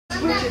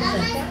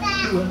Richardson,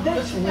 who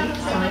eventually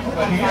signed for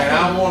the And I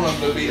want them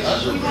to be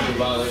underprinted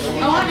by the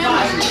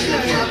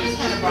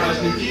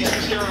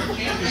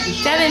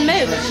Devin,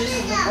 move.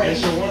 And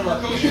so one of my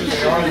teachers,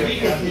 they already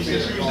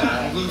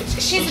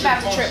She's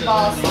about to trip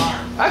balls.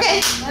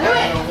 Okay, do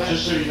it.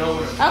 just so you know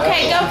what.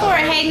 Okay, go for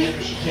it, Hayden.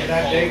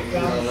 That date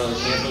comes.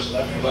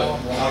 But I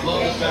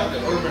love the fact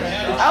that Urban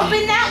had.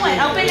 Open that one.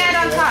 Open that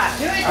on top.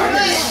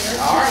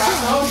 All right,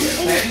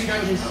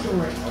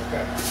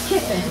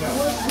 Kiffin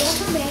was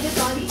reprimanded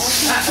by the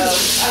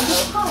SEC and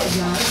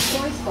apologized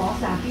for his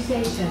false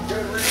accusation.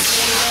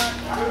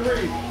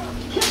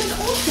 Kiffin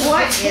also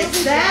What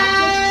is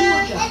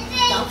that? Georgia,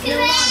 South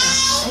Carolina,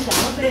 and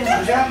Alabama.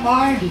 Is that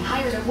mine? He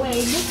hired away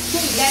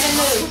Mississippi Devin,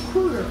 move.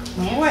 recruiter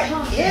Lance What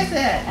Thompson, is it?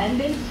 and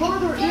then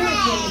further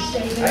irritated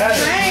Saban That's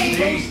when he neat.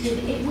 boasted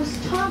it was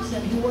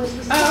Thompson who was Oh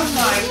responsible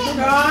my for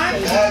God.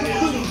 Saban's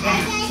recruiting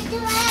plan.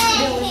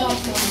 There was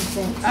also an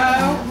instance Oh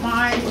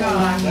my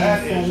God. that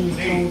he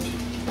told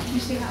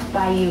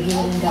by you he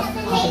would end up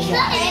popping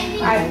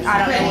gas. I don't know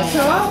what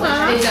Cool,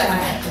 huh? it doesn't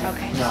matter.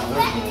 Okay. No,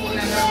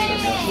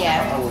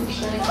 Yeah. I wouldn't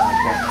say that.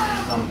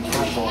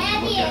 First of all, if you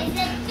look at it,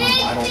 I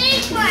don't think we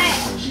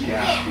use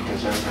gas because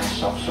everything's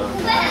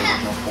self-serving.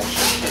 There's no full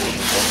service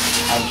station. So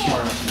I'm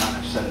smart enough to not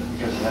have said it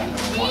because of that,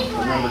 number one.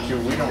 But number two,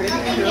 we don't pay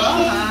any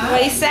What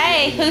do you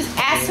say?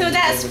 Ask who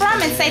that's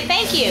from and say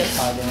thank you.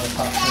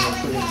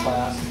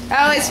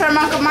 Oh, it's from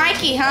Uncle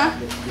Mikey, huh?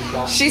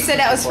 She said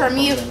that was from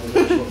you.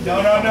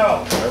 No.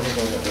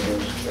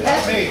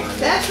 That's me.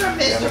 That's from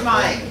Mr.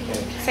 Mike.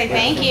 Say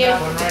thank you.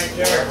 That one right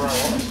there.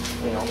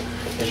 You know,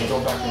 as you go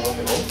back and look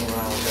at Oakland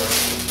around there,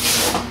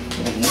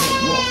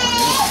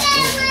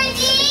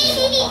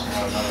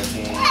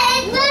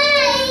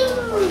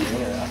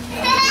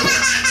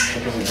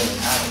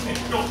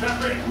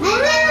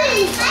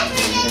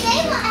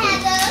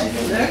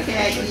 Look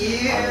at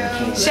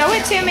you. Show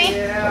it to me.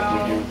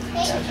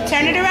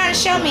 Turn it around and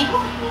show me.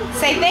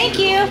 Say thank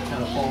you.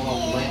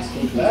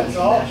 That's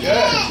all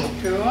good.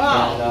 Cool.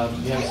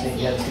 and you haven't seen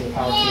the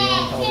power TV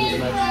on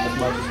television as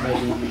much as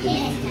maybe it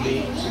needs to be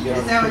to get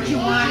Is that what you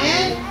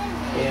wanted?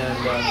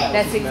 And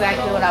That's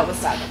exactly what I was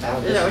talking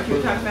about. Is that what you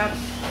were talking about?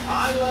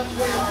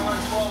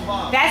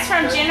 That's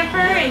from Jennifer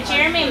and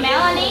Jeremy and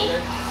Melanie.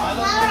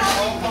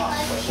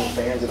 some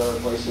fans at other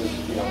places,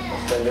 you know,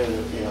 offended,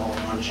 you know,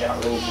 on chat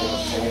rooms, you know,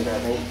 saying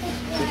bad things.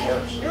 Who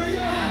cares?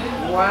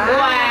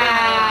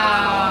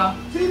 Wow.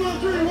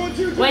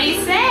 What do you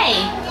say?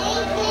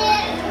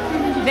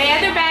 The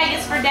other bag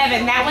is for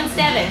Devin. That one's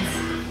Devin's.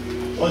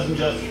 Wasn't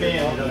just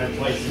fans in other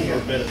places who were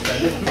a bit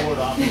offended. The board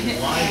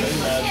offensive lineman,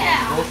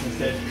 Wilson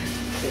said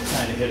it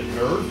kind of hit a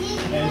nerve.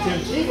 And Tim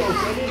Tebow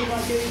said it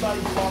like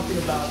anybody talking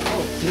about,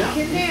 oh, Look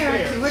in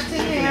there. See what's in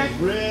there.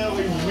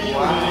 really reeled it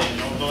in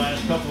over the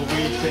last couple of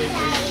weeks. They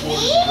scored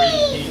the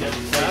greatest team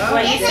ever played.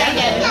 What do you say,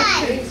 Devin?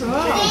 Pretty cool.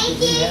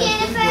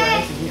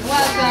 You're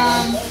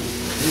welcome.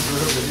 They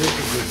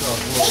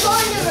go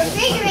in the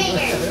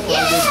refrigerator.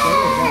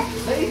 Yeah!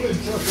 They even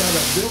took out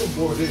a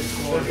billboard in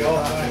Florida.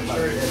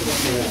 But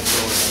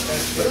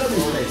let me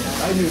say this,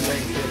 I knew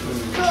Lane Kiffin.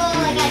 Oh,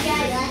 I got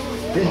that.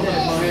 His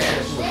dad, Mike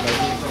Kiffin,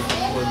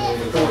 was my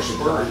defensive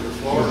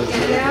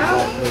coordinator.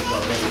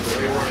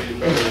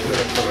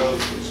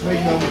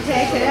 Make no mistake.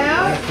 Take it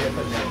out. Lane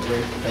Kiffin had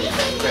great face,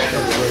 had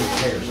great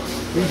hair.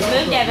 Move,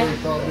 Devin.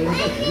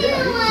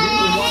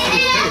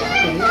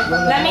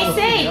 Let me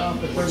see.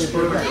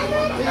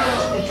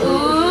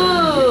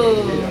 Ooh.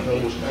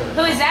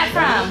 Who is that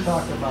from?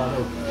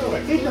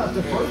 He's not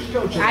the first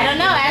coach. I don't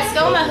know. Ask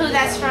Oma who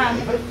that's from.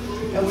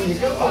 And when you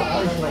go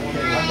out,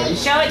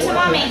 Show it to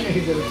Mommy.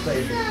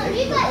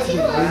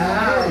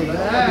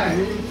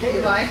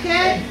 You like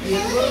it?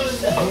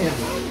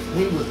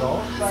 He was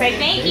all Say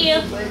thank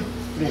you.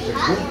 He's a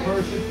good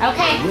person.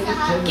 Okay.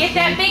 Get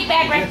that big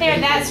bag right there.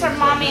 That's from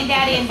Mommy and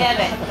Daddy and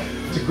Devin.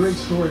 It's a great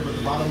story, but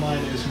the bottom line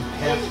is you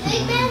have to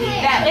win the game.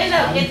 That in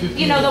the,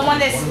 you know, the one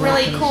that's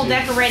really cool,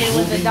 decorated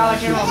with the Dollar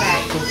General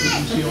bag. That's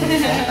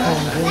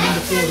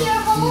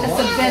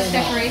the best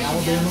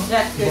decoration.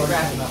 That's good,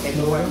 right? You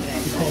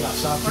called out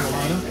South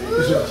Carolina.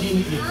 Is there a team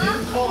that you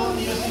didn't call out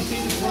in the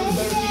SEC that's one of the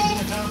better teams in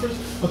the conference?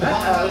 But the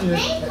bottom line is,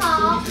 at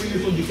 33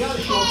 years old, you got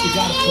to show up, you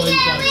got to play, you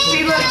got to play.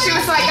 She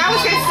was like, I was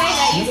going to say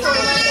that. You stole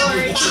my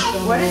word.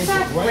 What is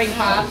that? Ring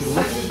pops. 6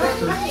 and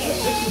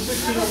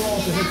 16 overall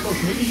as a head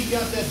coach. Maybe he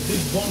got that big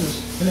bonus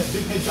and that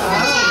big head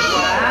coach.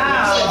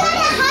 Wow.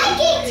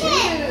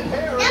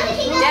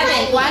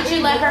 Devin, why don't you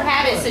let her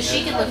have it so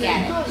she can look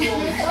at it?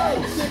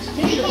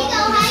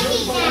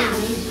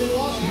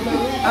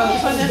 Oh,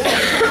 this one is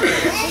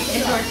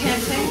indoor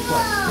camping.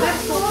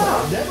 That's cool.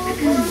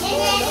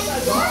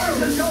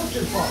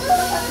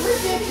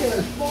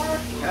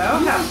 Oh,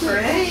 how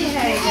pretty,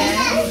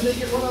 Hayden.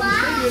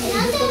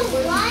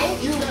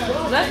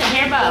 Look, a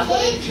hair bow.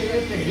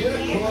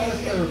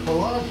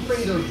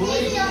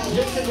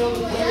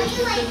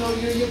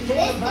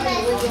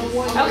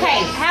 Okay,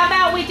 how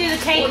about we do the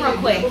cake real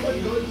quick?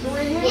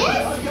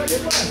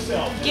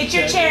 Get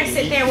your chair and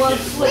sit there. We'll do it.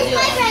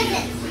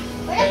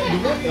 And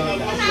the one thing I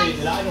will say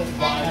that I don't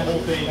buy the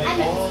whole thing,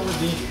 all of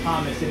these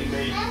comments that he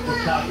made were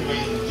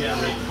calculated to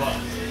generate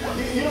buzz.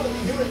 You don't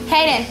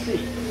Hayden,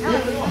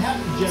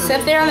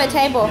 sit there on the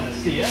table.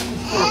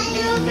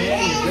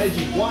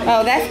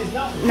 Oh, that's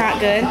not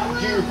good.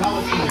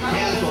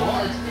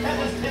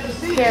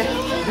 Here,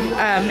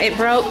 it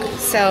broke,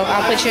 so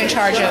I'll put you in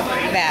charge of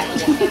that.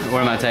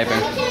 What am I typing?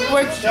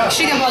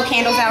 She's gonna blow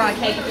candles out on a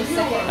cake in just a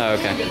second. Oh,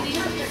 okay.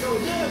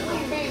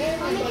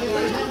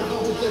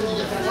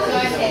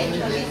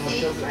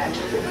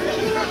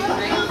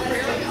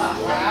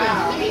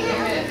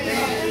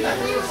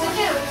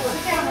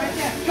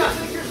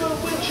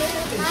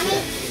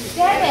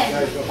 Devin,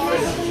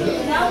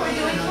 no, we're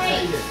doing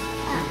cake.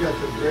 You've got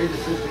the great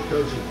assistant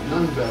coaches,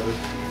 none better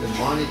than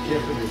Monty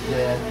Kiffin, his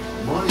dad.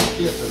 Monty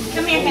Kiffin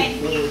Come here, Hayden.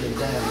 fluid and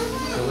down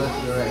to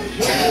left their act.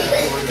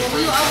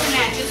 We'll open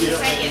that just a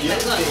second,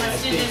 but look,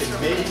 let's do this real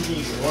quick. Maybe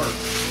he's learned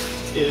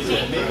is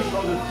that maybe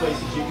from other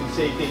places you can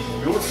say things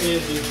your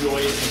fans enjoy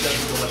it and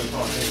doesn't go any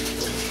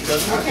farther.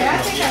 Okay, I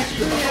think I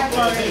screwed it up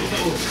already.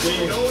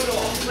 They know it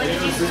all. What did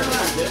you screw up?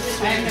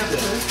 I have no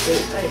clue.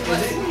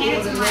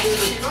 Hands in my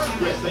hand.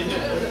 Yes, they know.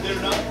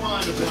 They're not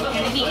fond of it.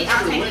 And then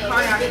I'll take the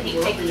card out and he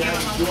can take the camera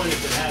home. Join us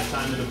at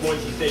halftime in the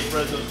Boise State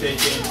Fresno State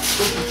game.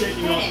 This is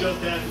kicking off just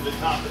after the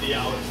top of the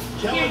hour.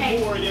 Kellen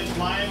Moore against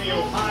Miami,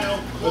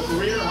 Ohio. A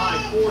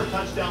career-high 4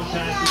 touchdown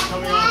passes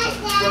coming off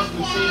the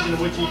freshman season in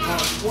which he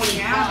caught 25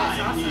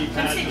 TD passes.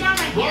 Come sit down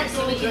right here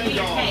so we can do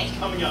your cake.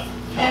 Coming up,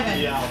 top of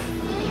the hour.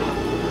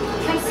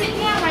 Come sit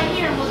down right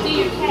here and we'll do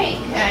your cake.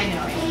 Yeah, I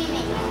know.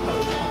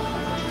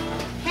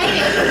 Hey,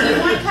 you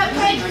want a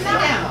cupcake or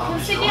not? Come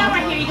sit down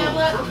right here. You gonna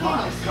blow up the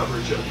candles?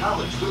 Coverage of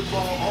college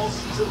football all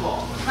season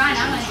long. Fine,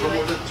 I'm gonna do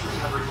More it. than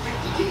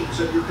 350 games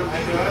of your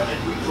computer, and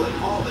replay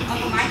all the Uncle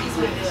games. Mikey's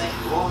gonna do it.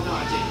 Log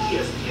on to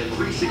Look,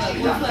 we'll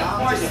ESPN360.com put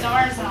 4 today.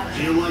 stars on it.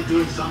 Feel like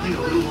doing something a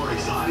little more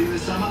exciting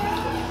this summer?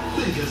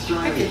 Think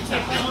Australia.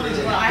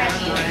 Well, I have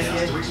to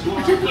To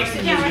explore Here,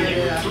 sit down right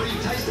here. 3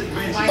 taste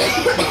adventures.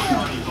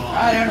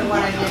 I don't know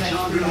what I did. I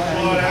screwed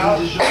it up.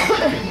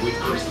 With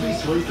crispy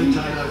sweet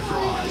potato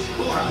fries,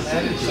 or a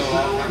signature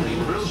sour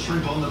grilled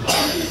shrimp on the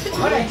bone.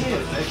 What I do?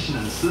 Perfection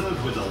and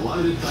served with a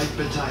loaded baked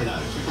potato,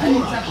 I did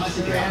or a something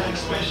classic to outback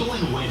special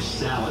in wedge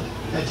salad.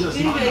 At just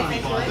Did you really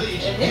think $9.95 it?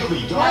 each, It did? you'll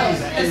be No,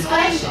 diving back in it's all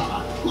fine.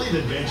 summer. Live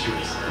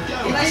adventurous. Go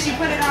Unless you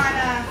put it on,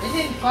 It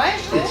didn't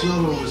flash, did It's it? not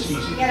always easy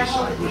to gotta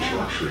hold decide it which down.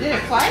 luxury Did it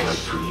is flash? right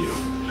for you.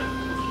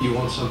 You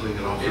want something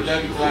that offers It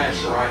doesn't you flash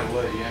full right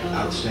design, away, yeah.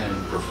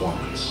 outstanding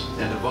performance,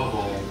 and above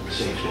all,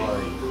 safety.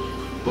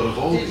 But of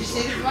all Did you these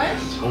see the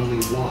luxuries, flash? only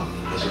one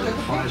has earned a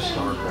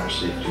 5-star crash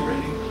safety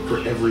rating for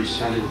every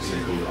single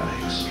vehicle it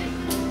makes.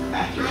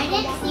 Acura,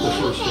 the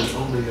first and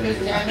only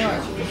manufacturer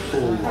of the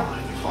full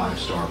line of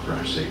 5-star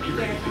crash safety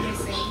rated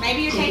vehicles.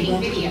 maybe you're taking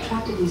video.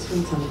 Attracted these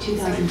fruits on the It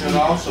 2010 could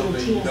also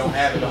be you don't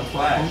have it on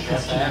flash. You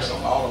have to have it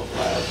on auto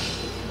flash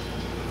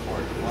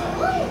for it to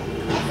flash.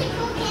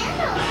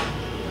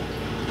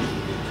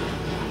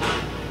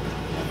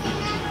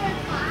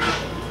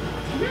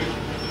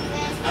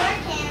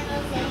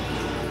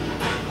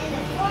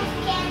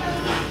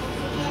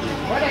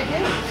 What'd I do?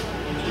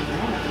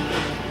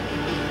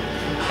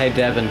 Hey,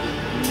 Devin.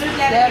 Move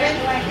Devin,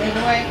 that get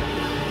away.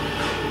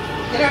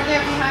 Get over there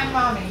behind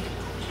mommy.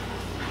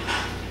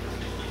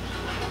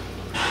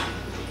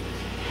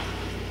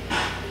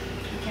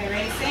 Okay,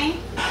 ready to sing?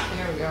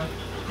 There we go.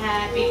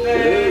 Happy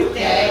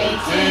birthday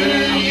to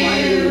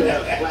you.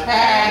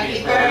 Happy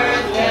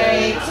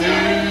birthday to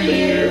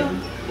you.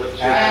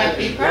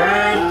 Happy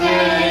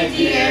birthday,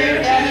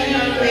 dear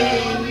Devin.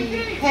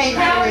 Hey,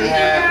 Happy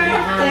Henry.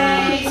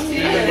 birthday to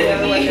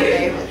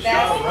you.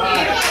 That's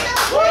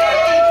beautiful.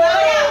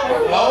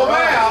 Blow 'em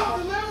out.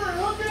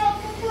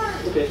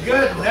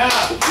 Good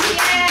enough.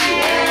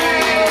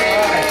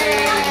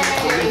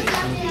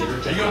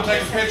 Are you gonna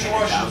take a picture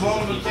while she's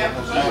blowing the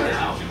candles out?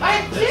 I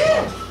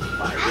did.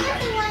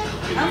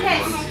 Okay.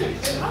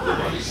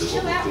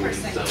 Chill out for a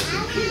second.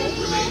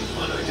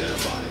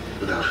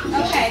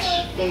 Okay.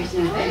 There's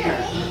no bigger.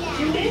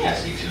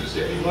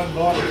 He wasn't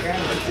blowing the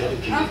camera.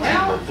 Okay.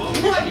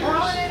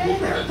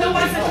 Who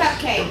wants a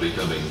cupcake?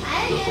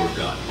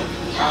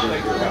 I'll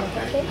take her up.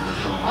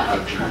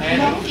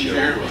 And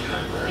share with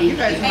her. You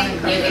guys want to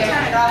You can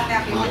turn it off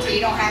now if you want to.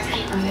 You don't have to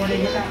keep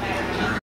recording. It don't matter.